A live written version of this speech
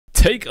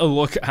take a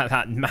look at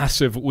that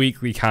massive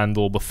weekly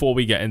candle before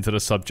we get into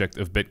the subject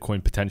of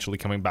Bitcoin potentially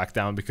coming back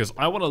down, because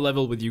I want to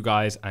level with you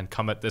guys and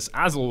come at this,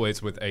 as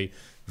always, with a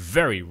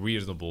very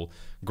reasonable,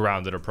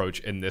 grounded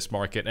approach in this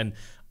market. And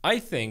I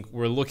think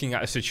we're looking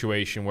at a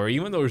situation where,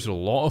 even though there's a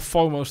lot of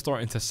FOMO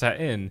starting to set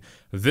in,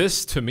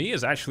 this, to me,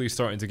 is actually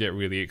starting to get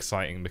really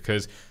exciting,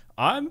 because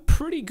I'm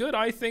pretty good,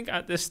 I think,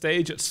 at this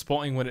stage at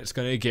spotting when it's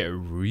going to get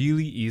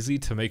really easy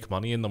to make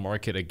money in the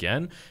market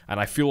again. And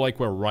I feel like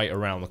we're right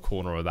around the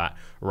corner of that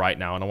right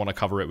now, and I want to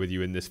cover it with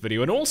you in this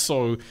video. And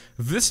also,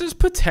 this is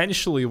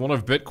potentially one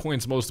of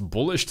Bitcoin's most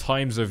bullish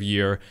times of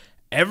year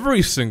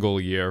every single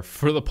year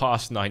for the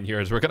past 9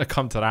 years. We're going to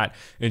come to that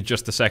in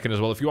just a second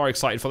as well. If you are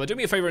excited for that, do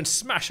me a favor and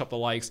smash up the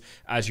likes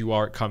as you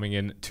are coming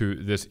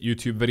into this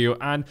YouTube video.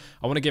 And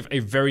I want to give a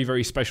very,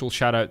 very special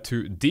shout out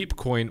to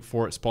Deepcoin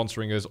for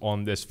sponsoring us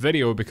on this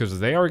video, because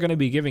they are going to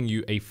be giving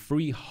you a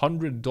free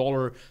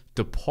 $100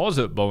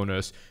 deposit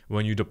bonus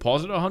when you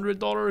deposit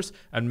 $100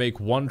 and make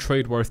one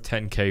trade worth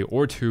 10K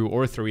or 2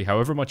 or 3,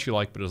 however much you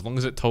like, but as long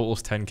as it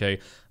totals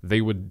 10K,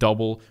 they would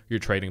double your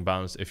trading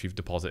balance if you've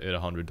deposited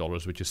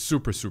 $100, which is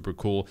super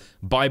cool.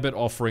 Bybit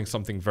offering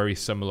something very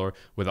similar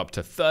with up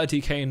to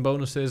 30K in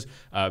bonuses,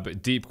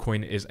 but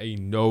Deepcoin is a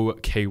no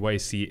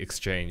KYC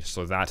exchange,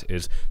 so that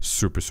is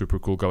super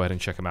cool. Go ahead and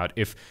check them out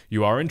if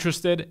you are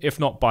interested. If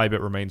not,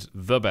 Bybit remains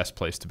the best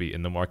place to be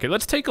in the market.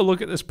 Let's take a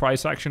look at this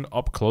price action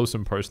up close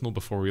and personal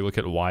before we look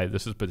at why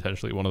this is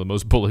potentially one of the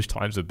most bullish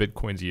times of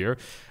Bitcoin's year.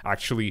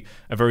 Actually,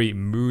 a very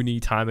moony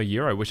time of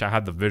year. I wish I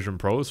had the Vision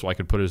Pro so I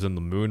could put us in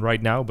the moon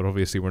right now, but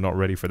obviously we're not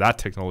ready for that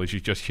technology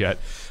just yet.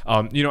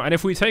 And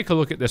if we take a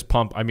look at this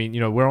pump, I mean,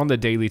 we're on the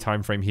daily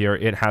time frame here.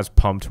 It has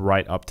pumped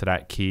right up to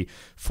that key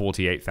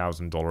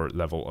 $48,000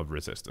 level of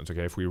resistance.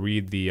 Okay, if we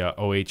read the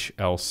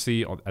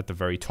OHLC at the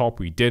very top,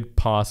 we did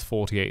pass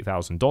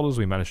 $48,000.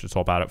 We managed to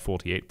top out at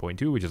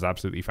 48.2, which is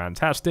absolutely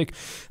fantastic.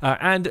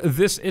 And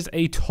this is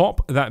a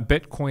top that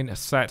Bitcoin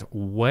set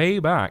way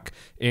back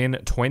in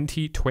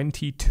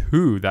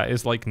 2022. That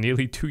is like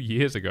nearly 2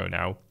 years ago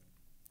now,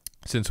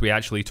 since we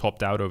actually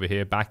topped out over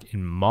here back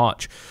in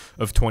March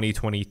of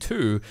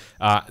 2022,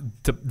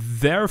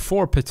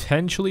 therefore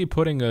potentially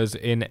putting us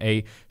in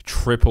a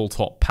triple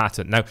top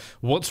pattern. Now,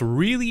 what's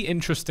really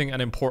interesting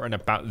and important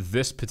about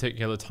this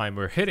particular time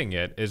we're hitting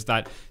it is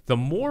that the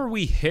more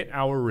we hit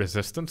our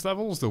resistance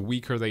levels, the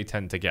weaker they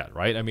tend to get,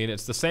 right? I mean,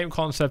 it's the same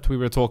concept we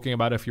were talking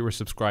about if you were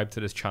subscribed to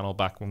this channel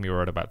back when we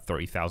were at about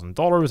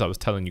 $30,000. I was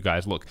telling you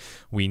guys, look,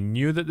 we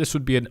knew that this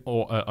would be an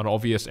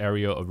obvious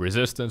area of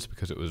resistance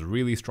because it was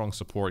really strong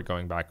support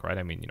going back, right?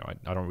 I mean,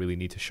 I don't really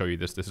need to show you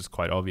this. This is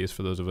quite obvious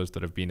for those of us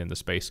that have been in the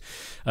space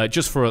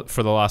just for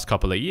the last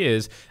couple of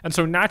years. And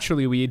so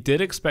naturally, we did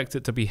expect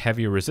it to be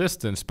heavy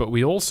resistance, but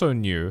we also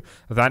knew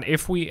that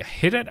if we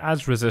hit it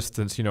as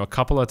resistance, a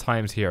couple of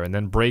times here and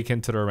then break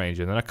into the range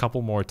and then a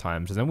couple more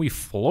times and then we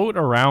float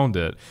around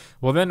it,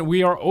 well, then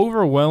we are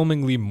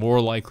overwhelmingly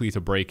more likely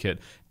to break it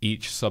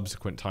each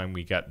subsequent time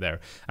we get there.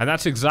 And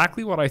that's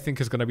exactly what I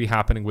think is going to be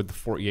happening with the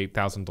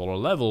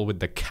 $48,000 level, with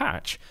the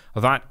catch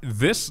that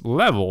this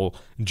level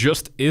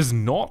just is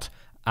not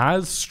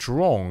as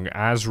strong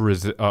as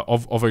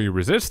of a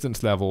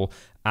resistance level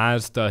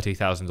as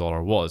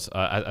 $30,000 was,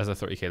 as a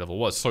 30K level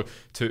was. So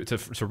to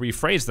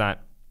rephrase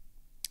that,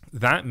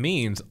 that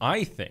means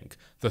I think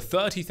the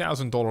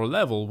 $30,000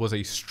 level was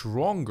a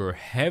stronger,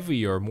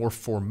 heavier, more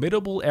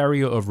formidable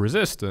area of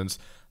resistance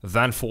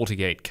than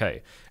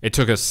 48K. It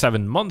took us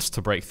 7 months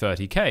to break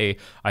 30K.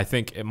 I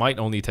think it might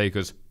only take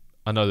us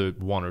another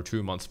 1 or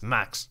 2 months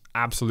max,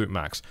 absolute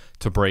max,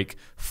 to break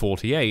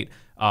 48.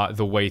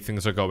 The way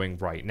things are going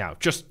right now,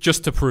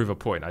 just to prove a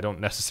point. I don't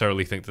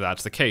necessarily think that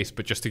that's the case,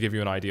 but just to give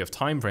you an idea of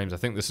time frames, I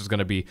think this is going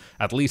to be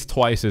at least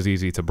twice as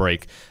easy to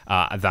break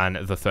than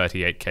the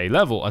 38K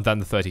level and than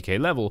the 30K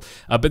level.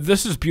 But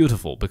this is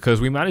beautiful because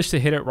we managed to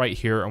hit it right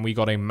here, and we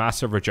got a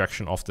massive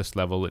rejection off this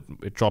level.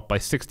 It dropped by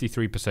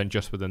 63%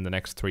 just within the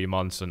next 3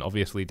 months, and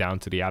obviously down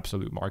to the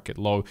absolute market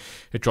low,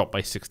 it dropped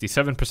by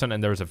 67%.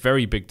 And there is a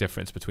very big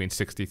difference between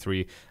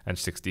 63 and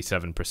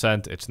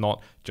 67%. It's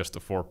not just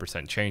a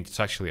 4% change; it's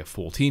actually a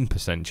 14%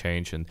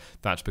 change, and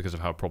that's because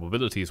of how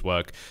probabilities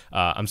work.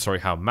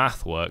 How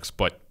math works.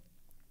 But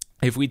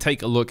if we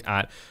take a look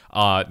at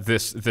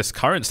this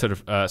current set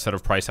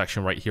of price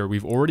action right here,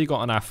 we've already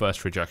gotten our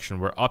first rejection.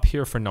 We're up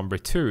here for number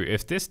 2.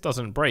 If this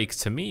doesn't break,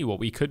 to me, what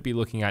we could be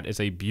looking at is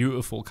a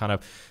beautiful kind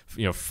of,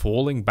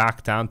 falling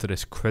back down to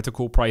this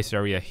critical price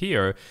area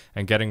here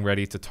and getting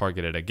ready to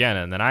target it again.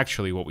 And then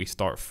actually what we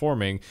start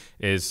forming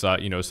is,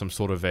 some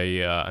sort of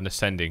an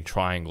ascending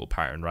triangle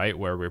pattern, right?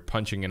 Where we're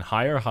punching in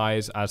higher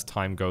highs as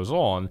time goes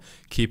on,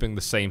 keeping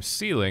the same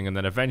ceiling, and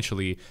then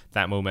eventually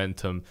that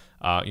momentum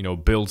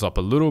builds up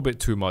a little bit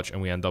too much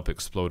and we end up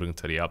exploding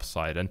to the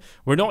upside. And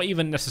we're not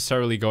even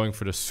necessarily going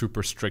for the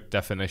super strict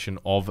definition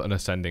of an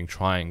ascending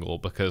triangle,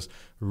 because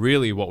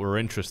really what we're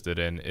interested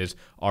in is,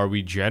 are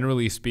we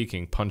generally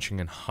speaking punching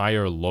in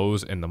higher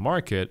lows in the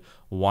market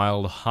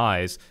while the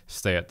highs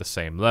stay at the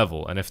same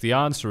level? And if the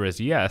answer is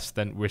yes,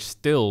 then we're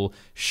still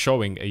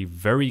showing a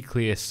very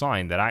clear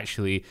sign that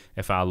actually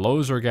if our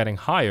lows are getting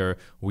higher,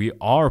 we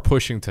are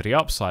pushing to the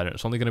upside, and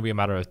it's only going to be a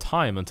matter of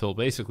time until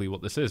basically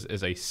what this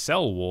is a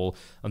sell wall,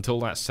 until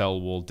that sell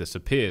wall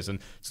disappears. And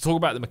to talk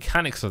about the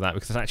mechanics of that,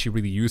 because it's actually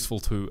really useful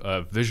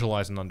to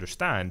visualize and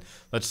understand,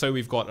 let's say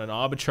we've got an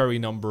arbitrary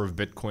number of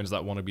Bitcoins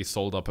that want to be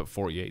sold up at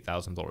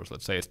 $48,000.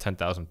 Let's say it's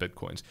 10,000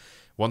 Bitcoins.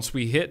 Once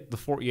we hit the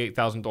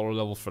 $48,000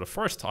 level for the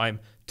first time,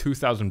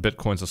 2,000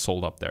 Bitcoins are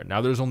sold up there.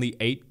 Now there's only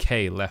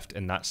 8K left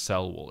in that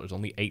sell wall. There's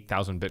only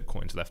 8,000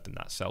 Bitcoins left in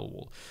that sell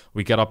wall.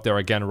 We get up there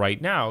again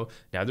right now.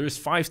 Now there's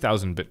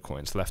 5,000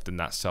 Bitcoins left in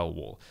that sell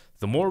wall.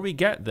 The more we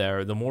get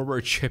there, the more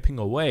we're chipping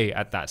away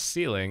at that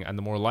ceiling, and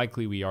the more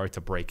likely we are to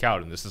break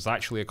out. And this is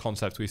actually a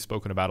concept we've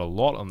spoken about a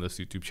lot on this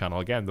YouTube channel.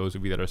 Again, those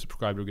of you that are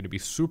subscribed are going to be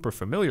super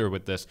familiar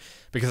with this,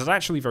 because it's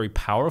actually very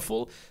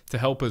powerful to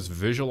help us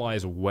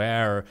visualize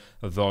where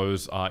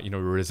those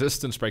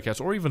resistance breakouts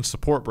or even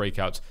support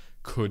breakouts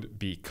could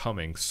be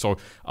coming. So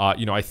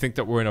I think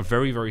that we're in a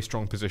very, very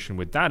strong position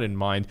with that in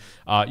mind.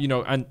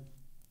 And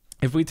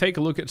if we take a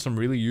look at some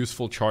really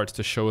useful charts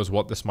to show us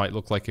what this might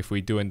look like if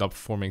we do end up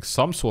forming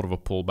some sort of a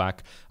pullback,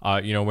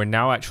 we're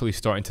now actually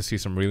starting to see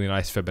some really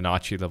nice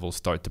Fibonacci levels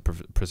start to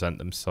present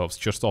themselves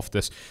just off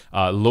this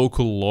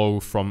local low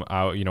from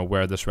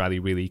where this rally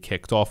really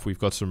kicked off. We've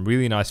got some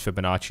really nice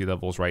Fibonacci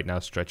levels right now,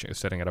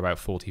 sitting at about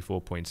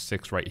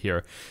 44.6 right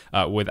here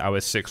with our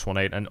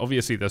 618. And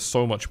obviously there's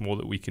so much more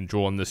that we can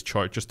draw on this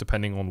chart, just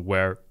depending on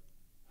where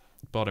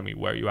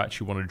you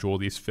actually want to draw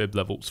these fib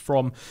levels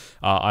from.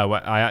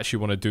 I actually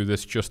want to do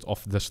this just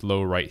off this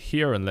low right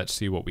here, and let's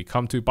see what we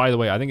come to. By the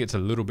way, I think it's a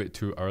little bit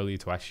too early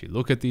to actually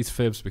look at these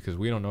fibs, because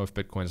we don't know if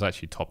Bitcoin's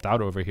actually topped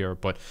out over here.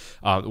 But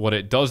what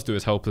it does do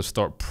is help us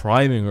start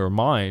priming our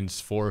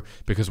minds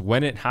because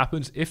when it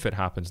happens, if it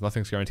happens,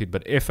 nothing's guaranteed,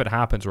 but if it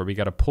happens where we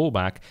get a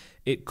pullback,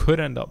 it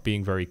could end up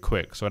being very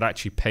quick. So it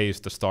actually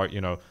pays to start,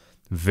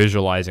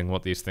 visualizing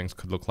what these things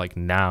could look like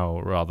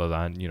now rather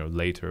than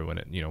later, when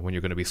when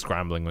you're going to be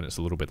scrambling when it's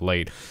a little bit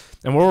late.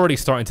 And we're already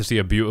starting to see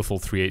a beautiful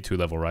 382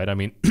 level, right? I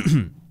mean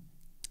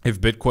if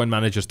Bitcoin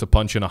manages to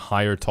punch in a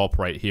higher top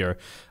right here,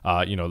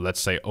 let's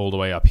say all the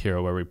way up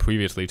here where we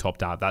previously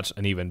topped out, that's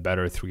an even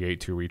better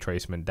 382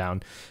 retracement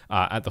down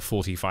at the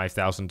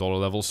 $45,000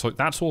 level. So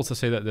that's all to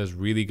say that there's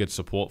really good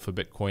support for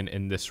Bitcoin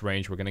in this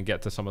range. We're going to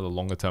get to some of the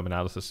longer term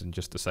analysis in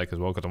just a sec as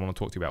well, because I want to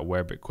talk to you about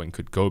where Bitcoin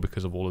could go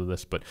because of all of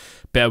this. But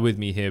bear with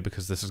me here,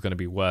 because this is going to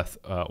be worth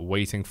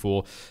waiting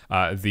for.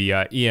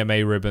 The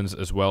EMA ribbons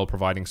as well,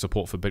 providing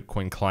support for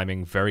Bitcoin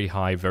climbing very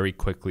high very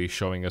quickly,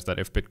 showing us that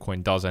if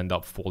Bitcoin does end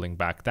up falling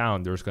back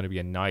down, there's going to be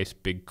a nice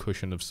big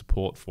cushion of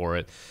support for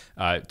it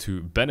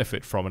to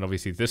benefit from. And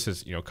obviously this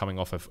is coming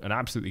off of an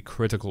absolutely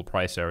critical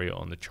price area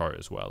on the chart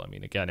as well. I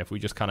mean, again, if we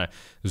just kind of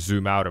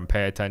zoom out and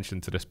pay attention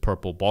to this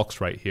purple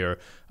box right here,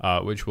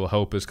 which will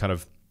help us kind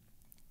of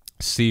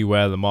see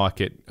where the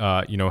market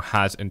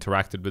has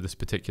interacted with this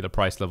particular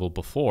price level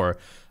before,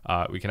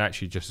 we can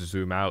actually just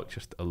zoom out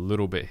just a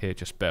little bit here.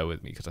 Just bear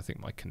with me, because I think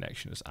my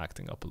connection is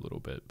acting up a little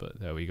bit, but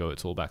there we go,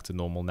 it's all back to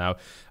normal now.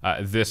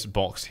 This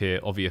box here,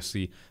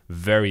 obviously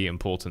very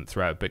important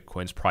throughout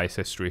Bitcoin's price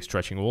history,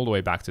 stretching all the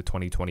way back to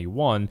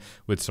 2021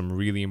 with some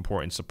really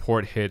important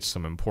support hits,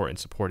 some important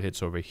support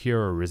hits over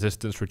here, a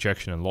resistance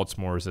rejection, and lots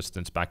more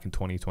resistance back in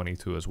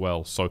 2022 as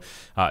well. So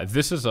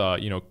this is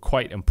a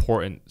quite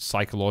important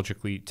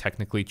psychologically,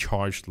 technically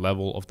charged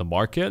level of the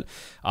market,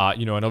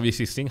 and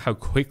obviously seeing how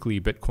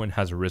quickly Bitcoin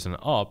has risen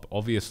up,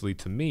 obviously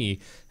to me,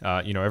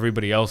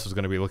 everybody else is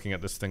going to be looking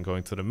at this thing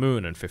going to the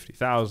moon and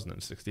 50,000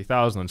 and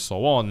 60,000 and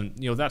so on.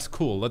 That's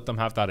cool, let them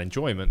have that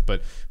enjoyment,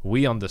 but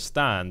we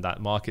understand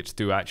that markets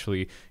do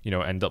actually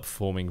end up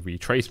forming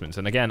retracements.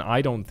 And again,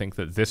 I don't think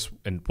that this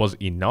was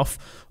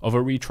enough of a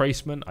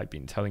retracement. I've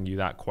been telling you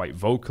that quite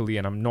vocally,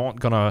 and I'm not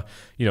gonna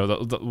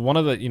one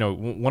of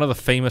the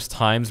famous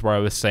times where I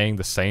was saying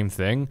the same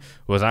thing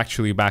was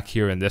actually back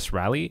here in this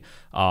rally.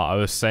 I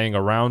was saying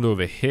around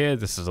over here,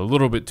 this is a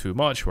little bit too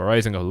much. We're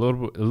rising a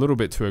little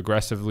bit too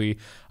aggressively,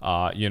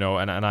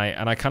 and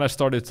I kind of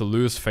started to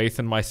lose faith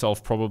in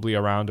myself probably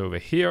around over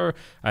here.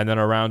 And then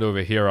around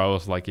over here, I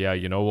was like, yeah,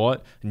 you know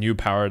what? New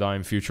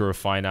paradigm, future of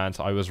finance.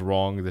 I was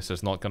wrong. This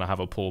is not going to have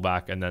a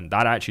pullback. And then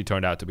that actually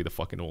turned out to be the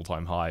fucking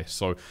all-time high.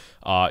 So,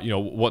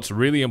 what's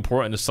really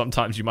important is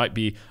sometimes you might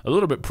be a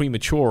little bit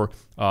premature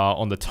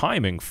on the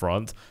timing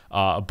front,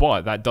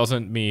 but that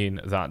doesn't mean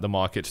that the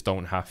markets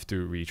don't have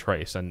to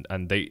retrace, and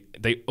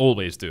they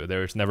always do.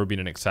 There's never been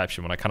an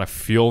exception. When I kind of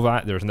feel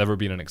that there's never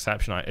been an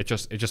exception, it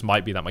just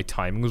might be that my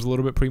timing was a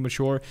little bit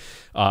premature,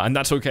 and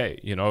that's okay.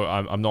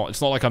 I'm not.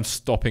 It's not like I'm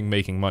stopping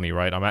making money,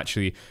 right? I'm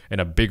actually in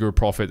a bigger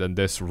profit than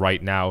this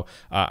right now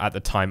at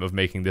the time of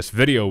making this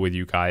video with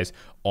you guys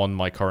on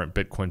my current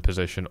Bitcoin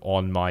position,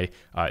 on my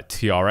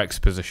TRX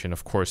position,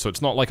 of course. So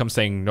it's not like I'm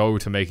saying no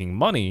to making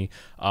money,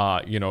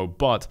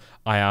 but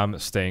I am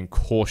staying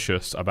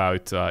cautious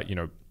about,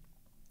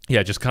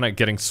 yeah, just kind of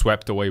getting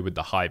swept away with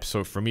the hype.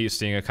 So for me,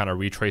 seeing a kind of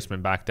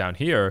retracement back down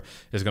here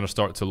is going to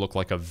start to look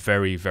like a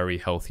very, very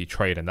healthy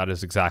trade. And that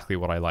is exactly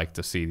what I like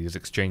to see. These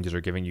exchanges are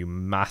giving you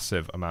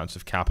massive amounts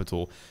of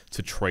capital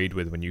to trade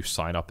with when you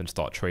sign up and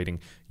start trading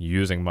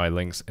using my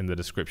links in the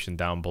description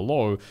down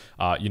below.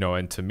 You know,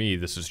 and to me,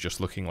 this is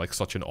just looking like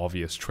such an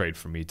obvious trade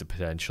for me to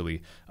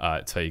potentially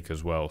take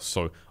as well.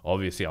 So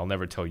obviously, I'll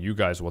never tell you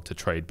guys what to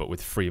trade, but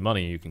with free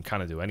money, you can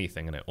kind of do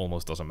anything and it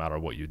almost doesn't matter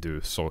what you do.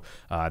 So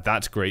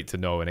that's great to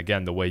know. And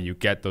again, the way you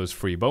get those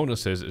free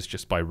bonuses is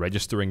just by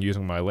registering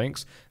using my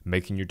links,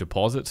 making your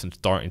deposits and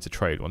starting to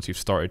trade. Once you've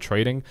started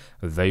trading,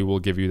 they will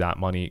give you that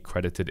money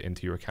credited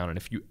into your account. And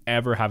if you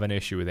ever have an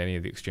issue with any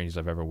of the exchanges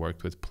I've ever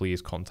worked with,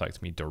 please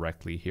contact me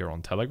directly here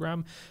on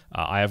Telegram.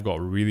 I have got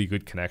really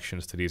good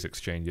connections to these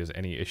exchanges.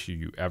 Any issue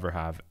you ever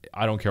have,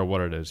 I don't care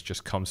what it is,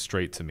 just come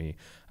straight to me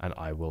and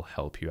I will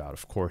help you out.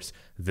 Of course,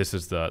 this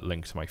is the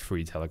link to my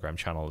free Telegram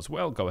channel as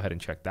well. Go ahead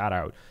and check that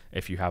out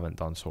if you haven't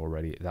done so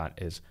already.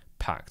 That is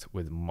packed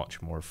with much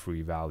more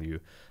free value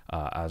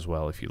as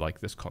well if you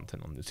like this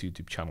content on this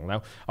YouTube channel.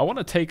 Now, I want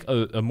to take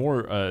a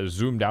more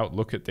zoomed out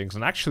look at things,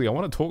 and actually I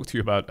want to talk to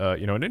you about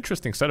you know, an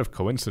interesting set of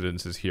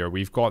coincidences here.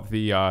 We've got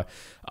the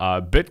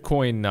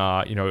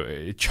Bitcoin you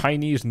know,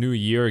 Chinese New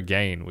Year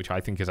gain, which I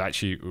think is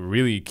actually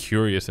really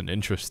curious and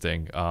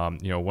interesting.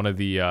 You know, one of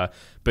the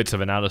bits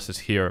of analysis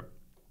here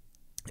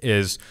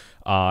is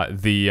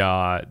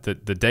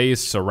the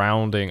days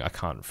surrounding, I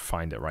can't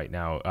find it right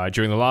now,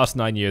 during the last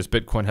 9 years,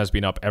 Bitcoin has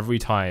been up every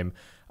time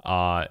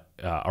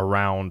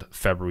around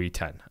February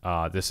 10.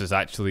 This is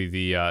actually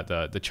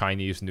the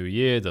Chinese New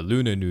Year, the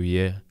Lunar New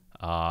Year.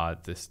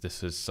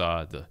 This is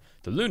the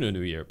Lunar New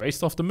Year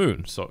based off the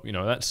moon. So, you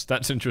know,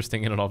 that's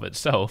interesting in and of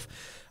itself.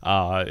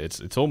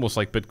 It's almost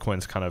like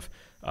Bitcoin's kind of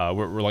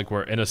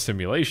we're in a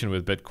simulation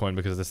with Bitcoin,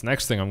 because this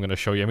next thing I'm going to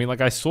show you, I mean,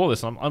 like, I saw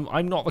this, and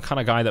I'm not the kind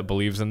of guy that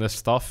believes in this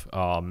stuff.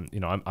 You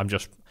know, I'm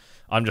just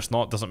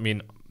not. Doesn't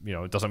mean, you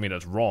know, it doesn't mean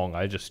it's wrong.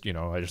 I just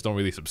don't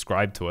really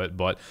subscribe to it.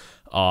 But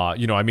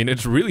you know, I mean,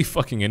 it's really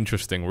fucking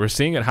interesting. We're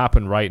seeing it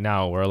happen right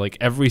now, where like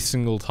every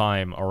single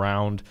time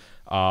around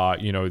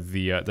you know,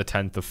 the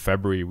 10th of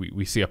February,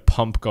 we see a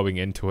pump going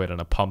into it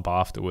and a pump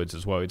afterwards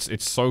as well.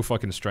 It's so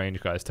fucking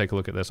strange, guys. Take a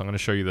look at this. I'm going to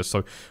show you this.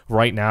 So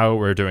right now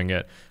we're doing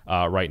it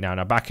right now.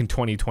 Now, back in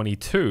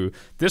 2022,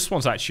 this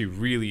one's actually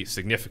really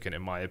significant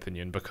in my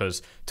opinion,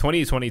 because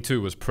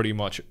 2022 was pretty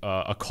much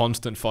a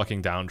constant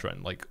fucking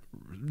downtrend, like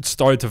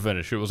start to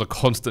finish. It was a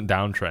constant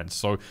downtrend.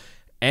 So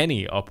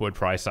any upward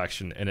price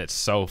action in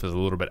itself is a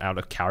little bit out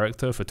of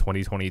character for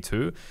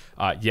 2022.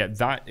 Yet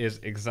that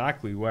is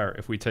exactly where,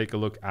 if we take a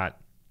look at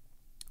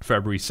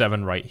February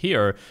 7 right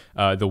here,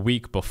 the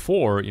week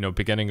before, you know,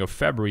 beginning of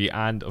February,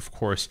 and of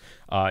course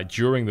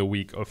during the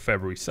week of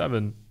February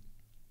 7,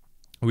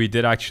 we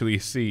did actually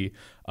see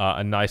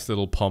a nice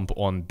little pump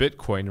on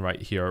Bitcoin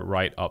right here,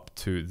 right up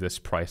to this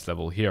price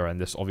level here. And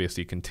this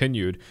obviously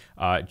continued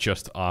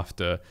just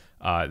after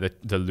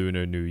the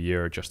Lunar New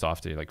Year, just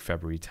after like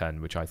February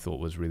 10, which I thought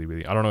was really,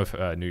 really, I don't know if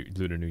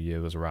Lunar New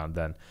Year was around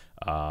then.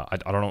 I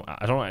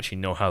don't actually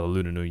know how the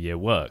Lunar New Year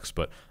works,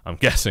 but I'm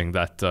guessing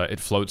that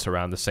it floats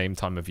around the same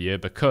time of year,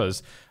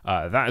 because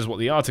that is what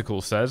the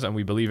article says, and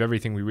we believe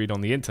everything we read on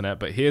the internet.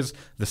 But here's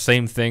the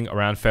same thing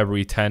around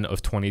February 10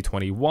 of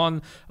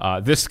 2021.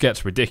 This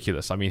gets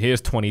ridiculous. I mean,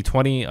 here's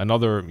 2020,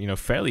 another, you know,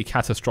 fairly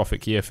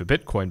catastrophic year for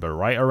Bitcoin, but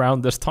right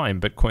around this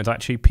time, Bitcoin's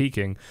actually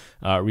peaking,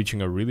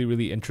 reaching a really,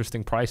 really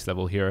interesting price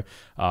level here.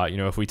 You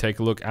know, if we take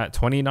a look at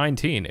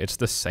 2019, it's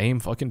the same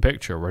fucking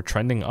picture. We're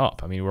trending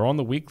up. I mean, we're on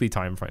the weekly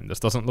time frame. This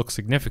doesn't look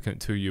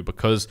significant to you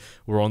because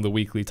we're on the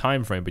weekly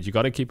time frame, but you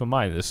got to keep in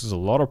mind, this is a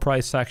lot of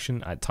price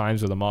action at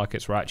times where the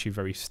markets were actually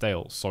very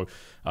stale. So,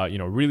 you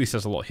know, really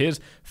says a lot. Here's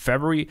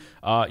February,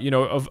 you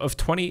know, of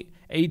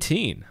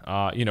 2018.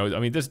 You know, I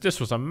mean, this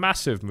was a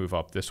massive move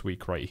up this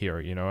week right here.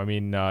 You know, I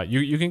mean,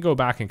 you can go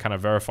back and kind of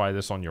verify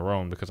this on your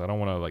own, because I don't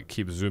want to like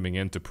keep zooming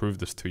in to prove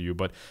this to you,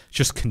 but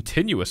just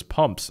continuous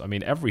pumps. I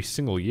mean, every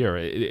single year.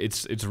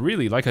 It's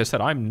really, like I said,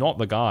 I'm not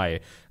the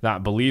guy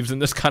that believes in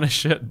this kind of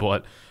shit,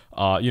 but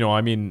you know,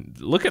 I mean,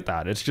 look at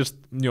that. It's just,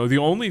 you know, the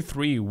only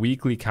 3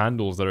 weekly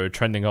candles that are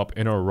trending up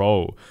in a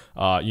row,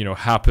 you know,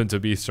 happen to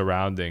be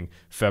surrounding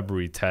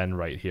February 10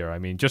 right here. I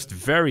mean, just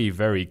very,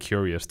 very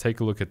curious. Take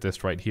a look at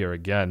this right here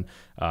again.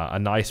 A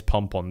nice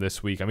pump on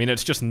this week. I mean,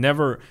 it's just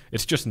never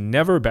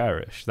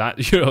bearish.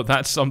 That, you know,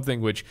 that's something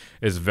which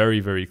is very,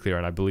 very clear,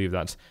 and I believe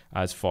that's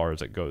as far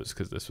as it goes,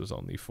 because this was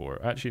only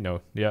for, actually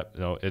no, yeah,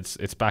 no,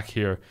 it's back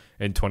here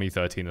in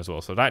 2013 as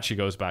well. So it actually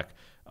goes back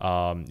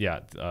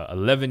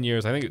 11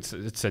 years. I think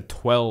it said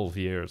 12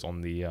 years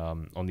on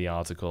the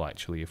article.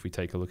 Actually, if we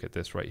take a look at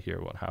this right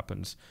here, what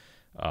happens?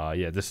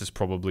 Yeah, this is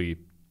probably,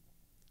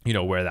 you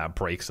know, where that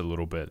breaks a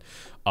little bit.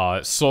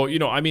 So, you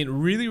know, I mean,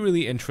 really,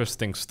 really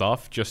interesting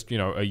stuff. Just, you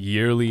know, a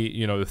yearly,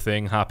 you know,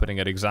 thing happening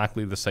at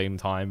exactly the same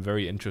time.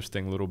 Very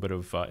interesting little bit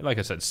of, like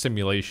I said,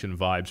 simulation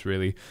vibes,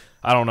 really.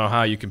 I don't know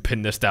how you can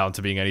pin this down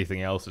to being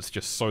anything else. It's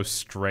just so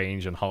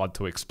strange and hard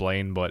to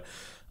explain, but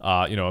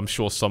you know, I'm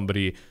sure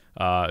somebody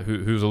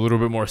who's a little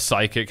bit more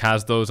psychic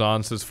has those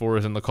answers for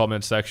us in the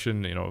comment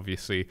section. You know,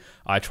 obviously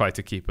I try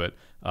to keep it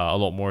a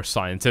lot more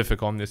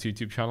scientific on this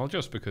YouTube channel,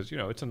 just because, you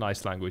know, it's a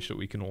nice language that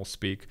we can all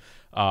speak.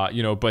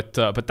 You know, but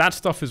that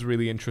stuff is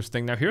really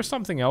interesting. Now, here's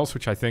something else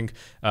which I think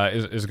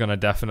is going to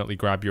definitely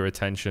grab your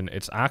attention.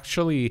 It's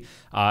actually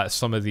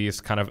some of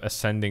these kind of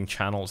ascending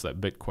channels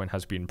that Bitcoin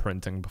has been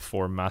printing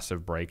before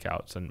massive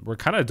breakouts, and we're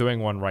kind of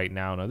doing one right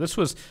now. Now, this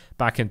was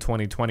back in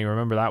 2020.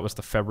 Remember, that was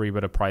the February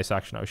bit of price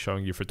action I was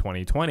showing you for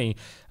 2020.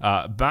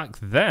 Back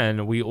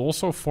then, we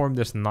also formed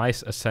this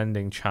nice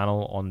ascending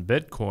channel on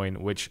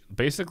Bitcoin, which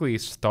basically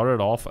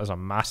started off as a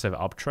massive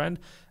uptrend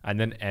and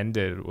then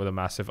ended with a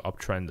massive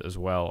uptrend as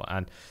well.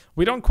 And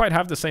we don't quite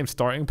have the same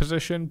starting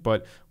position,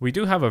 but we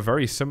do have a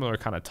very similar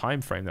kind of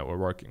time frame that we're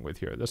working with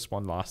here. This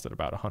one lasted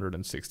about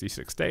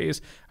 166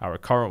 days. Our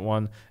current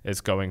one is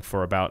going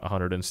for about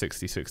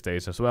 166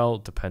 days as well,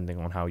 depending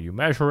on how you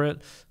measure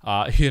it.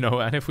 You know,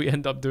 and if we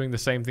end up doing the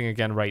same thing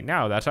again right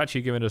now, that's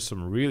actually giving us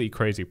some really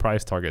crazy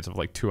price targets of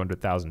like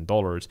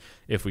 $200,000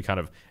 if we kind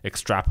of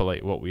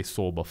extrapolate what we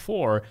saw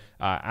before,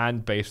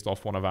 and based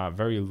off one of our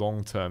very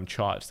long-term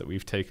charts that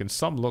we've taken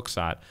some looks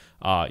at,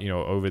 you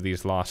know, over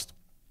these last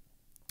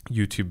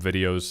YouTube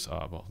videos.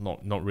 Well,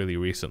 not really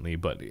recently,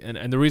 but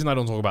and the reason I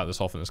don't talk about this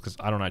often is because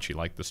I don't actually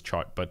like this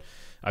chart, but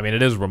I mean,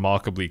 it is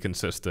remarkably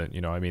consistent. You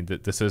know, I mean,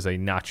 this is a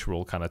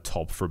natural kind of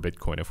top for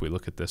Bitcoin. If we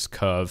look at this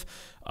curve,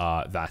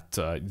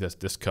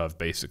 this curve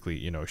basically,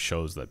 you know,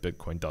 shows that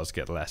Bitcoin does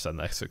get less and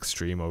less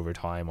extreme over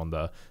time on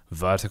the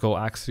vertical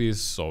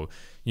axis. So,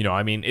 you know,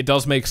 I mean, it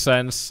does make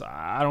sense.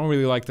 I don't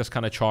really like this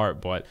kind of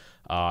chart, but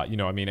you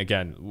know, I mean,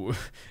 again,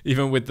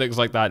 even with things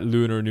like that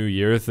Lunar New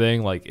Year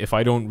thing, like if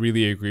I don't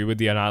really agree with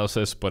the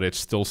analysis, but it's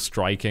still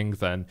striking,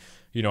 then,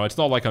 you know, it's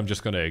not like I'm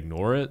just going to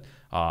ignore it.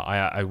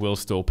 I will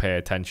still pay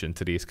attention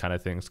to these kind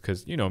of things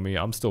because, you know me,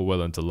 I'm still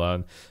willing to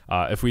learn.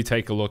 If we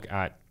take a look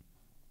at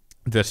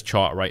this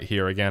chart right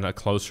here, again, a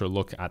closer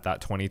look at that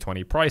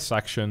 2020 price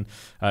action,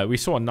 we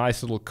saw a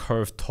nice little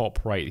curved top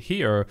right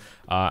here,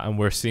 and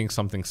we're seeing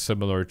something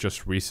similar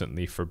just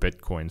recently for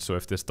Bitcoin. So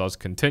if this does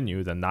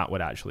continue, then that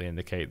would actually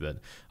indicate that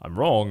I'm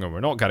wrong and we're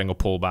not getting a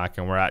pullback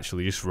and we're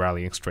actually just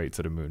rallying straight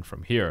to the moon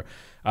from here.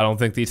 I don't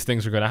think these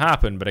things are going to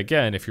happen, but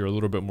again, if you're a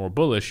little bit more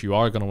bullish, you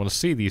are going to want to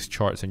see these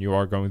charts and you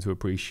are going to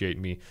appreciate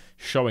me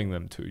showing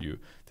them to you.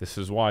 This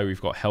is why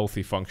we've got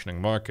healthy functioning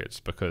markets,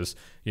 because,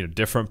 you know,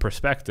 different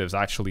perspectives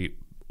actually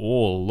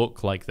all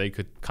look like they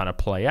could kind of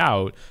play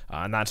out,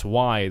 and that's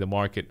why the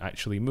market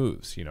actually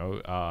moves, you know,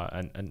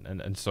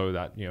 and so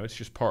that, you know, it's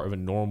just part of a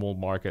normal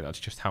market. That's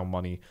just how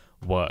money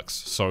works.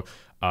 So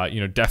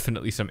you know,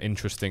 definitely some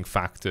interesting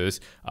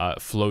factors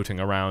floating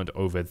around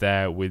over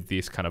there with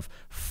these kind of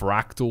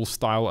fractal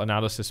style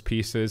analysis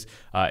pieces.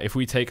 If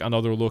we take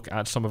another look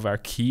at some of our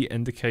key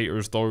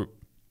indicators, though,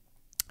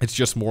 it's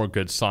just more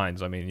good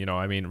signs. I mean, you know,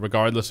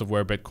 regardless of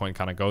where Bitcoin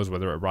kind of goes,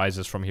 whether it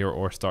rises from here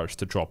or starts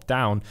to drop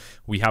down,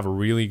 we have a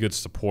really good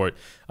support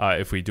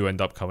if we do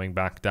end up coming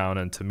back down.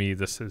 And to me,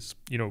 this is,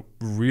 you know,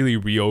 really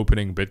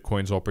reopening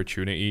Bitcoin's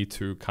opportunity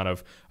to kind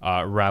of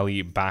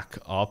rally back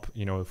up.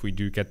 You know, if we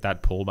do get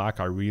that pullback,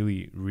 I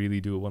really,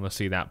 really do want to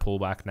see that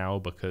pullback now,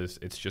 because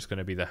it's just going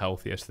to be the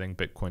healthiest thing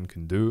Bitcoin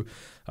can do.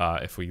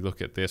 If we look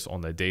at this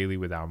on the daily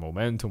with our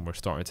momentum, we're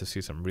starting to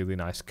see some really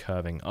nice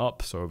curving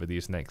up. So over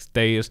these next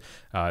days,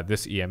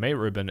 this EMA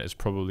ribbon is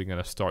probably going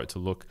to start to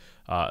look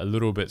a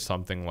little bit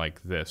something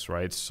like this,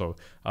 right? So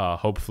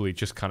hopefully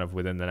just kind of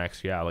within the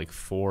next, like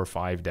 4 or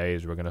 5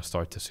 days, we're going to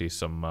start to see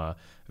some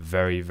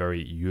very,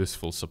 very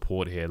useful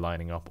support here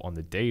lining up on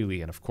the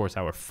daily. And of course,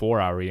 our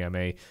 4-hour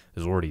EMA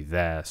is already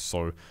there.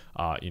 So,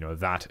 you know,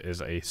 that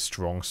is a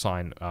strong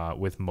sign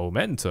with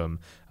momentum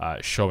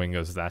showing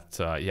us that,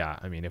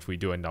 I mean, if we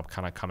do end up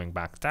kind of coming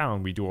back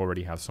down, we do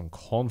already have some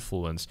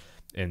confluence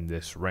in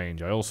this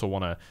range. I also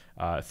want to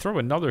throw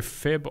another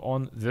fib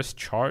on this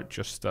chart,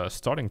 just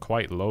starting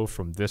quite low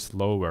from this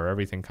low where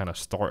everything kind of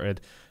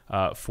started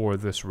for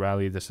this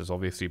rally. This is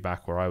obviously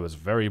back where I was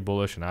very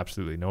bullish and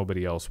absolutely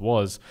nobody else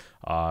was.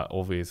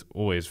 Always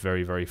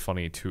very, very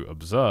funny to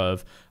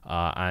observe.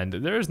 And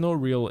there is no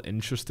real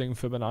interesting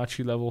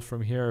Fibonacci level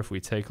from here. If we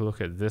take a look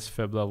at this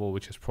fib level,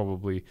 which is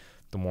probably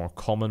the more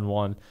common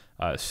one,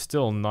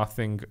 still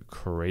nothing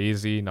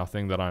crazy,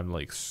 nothing that I'm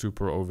like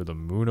super over the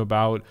moon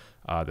about.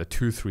 The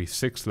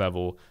 236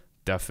 level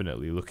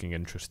definitely looking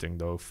interesting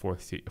though.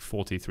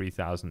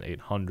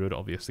 43,800,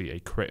 obviously a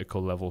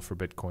critical level for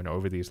Bitcoin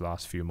over these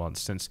last few months,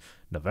 since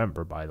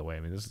November, by the way. I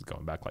mean, this is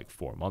going back like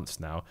 4 months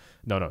now.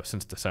 No,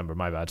 since December,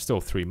 my bad,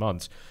 still 3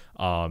 months.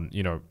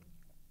 You know,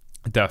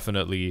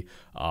 definitely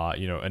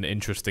you know, an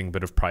interesting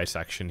bit of price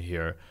action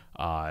here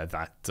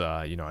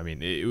that you know, I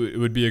mean, it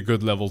would be a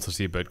good level to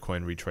see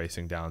Bitcoin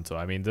retracing down to.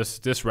 I mean,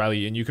 this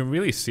rally, and you can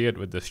really see it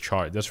with this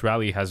chart, this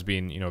rally has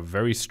been, you know,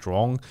 very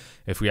strong.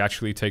 If we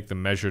actually take the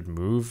measured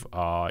move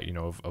you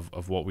know,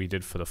 of what we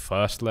did for the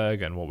first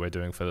leg and what we're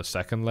doing for the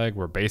second leg,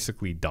 we're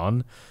basically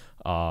done.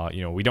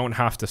 You know, we don't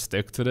have to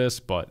stick to this,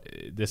 but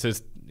this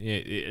is,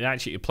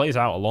 it plays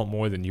out a lot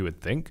more than you would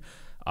think.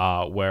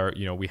 Where,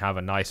 you know, we have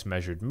a nice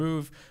measured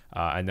move,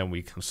 and then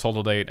we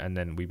consolidate, and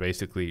then we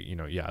basically,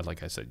 yeah,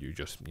 like I said, you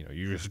just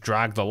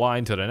drag the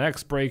line to the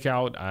next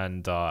breakout,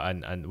 and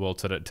well,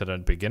 to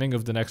the beginning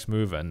of the next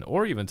move,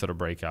 or even to the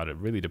breakout. It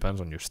really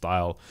depends on your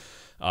style.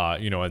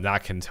 And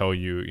that can tell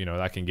you,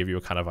 that can give you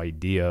a kind of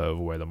idea of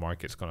where the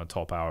market's going to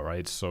top out,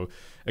 right? So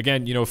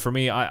again, for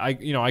me,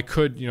 I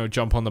could,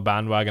 jump on the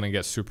bandwagon and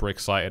get super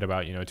excited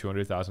about,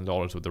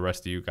 $200,000 with the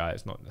rest of you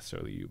guys, not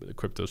necessarily you, but the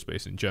crypto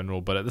space in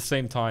general. But at the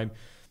same time,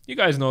 you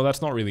guys know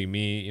that's not really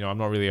me. I'm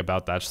not really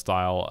about that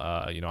style.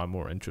 I'm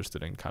more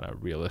interested in kind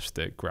of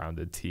realistic,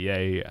 grounded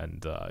TA.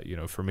 And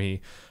for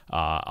me,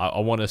 I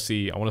want to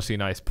see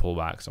nice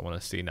pullbacks. I want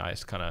to see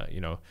nice kind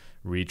of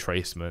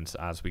retracements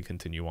as we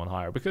continue on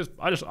higher, because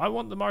I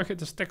want the market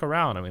to stick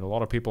around. I mean, a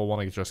lot of people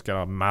want to just get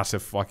a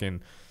massive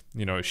fucking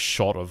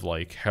shot of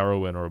like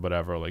heroin or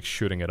whatever, like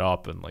shooting it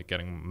up and like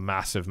getting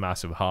massive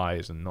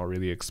highs, and not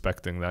really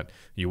expecting that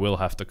you will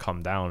have to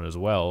come down as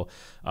well.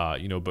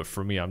 But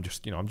for me, I'm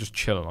just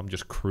chilling, I'm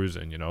just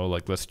cruising,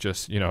 like let's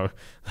just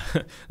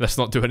let's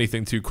not do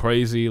anything too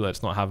crazy,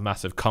 let's not have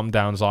massive come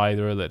downs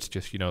either. Let's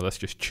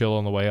just chill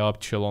on the way up,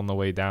 chill on the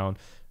way down,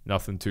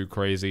 nothing too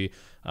crazy.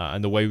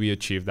 And the way we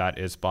achieve that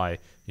is by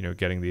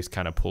getting these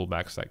kind of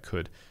pullbacks that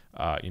could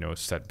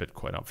set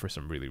Bitcoin up for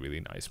some really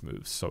nice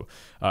moves. So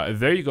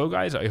there you go,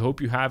 guys. I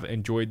hope you have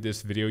enjoyed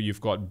this video.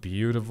 You've got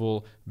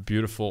beautiful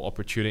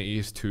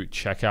opportunities to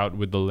check out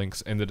with the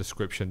links in the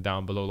description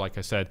down below. Like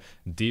I said,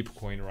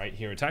 Deepcoin right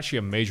here. It's actually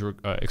a major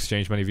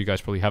exchange. Many of you guys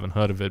probably haven't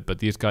heard of it, but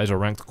these guys are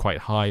ranked quite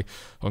high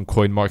on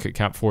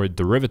CoinMarketCap for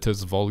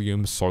derivatives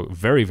volume. So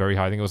very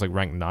high. I think it was like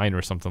ranked 9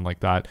 or something like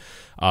that.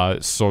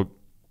 So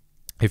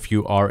if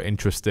you are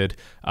interested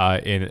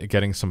in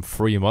getting some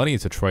free money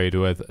to trade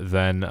with,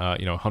 then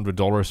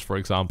 $100, for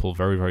example,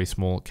 very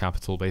small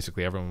capital.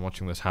 Basically, everyone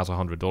watching this has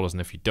 $100, and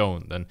if you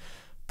don't, then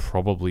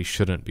probably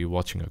shouldn't be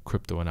watching a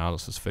crypto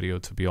analysis video,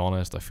 to be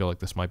honest. I feel like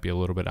this might be a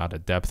little bit out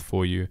of depth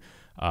for you.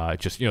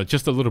 Just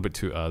a little bit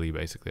too early.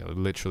 Basically, I would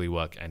literally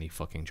work any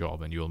fucking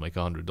job and you'll make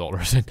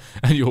 $100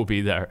 and you'll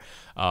be there.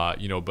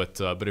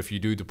 But if you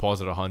do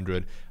deposit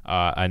 100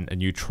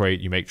 and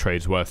you make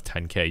trades worth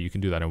 10K, you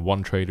can do that in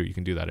 1 trade, or you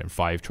can do that in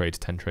 5 trades,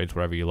 10 trades,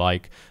 whatever you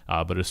like.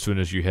 But as soon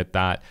as you hit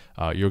that,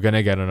 you're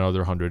gonna get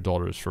another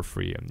 $100 for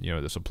free. And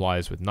this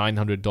applies with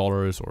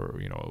 $900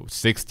 or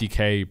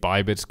 60K.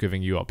 Bybit's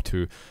giving you up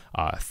to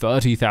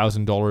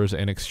 $30,000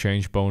 in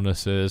exchange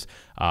bonuses.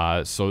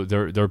 So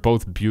they're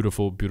both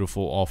beautiful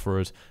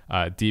offers.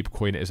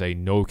 Deepcoin is a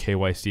no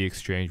KYC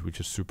exchange, which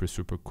is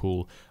super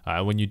cool.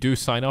 When you do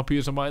sign up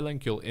using my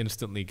link, you'll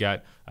instantly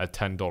get a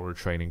 $10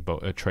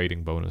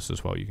 trading bonus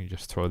as well. You can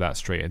just throw that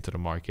straight into the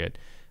market,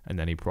 and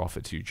any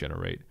profits you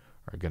generate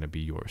are going to be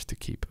yours to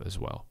keep as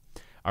well.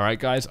 All right,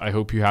 guys, I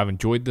hope you have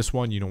enjoyed this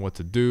one. You know what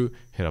to do.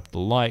 Hit up the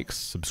likes,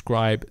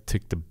 subscribe,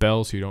 tick the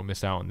bell so you don't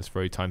miss out on this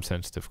very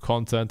time-sensitive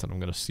content, and I'm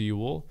going to see you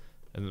all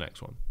in the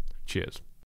next one. Cheers.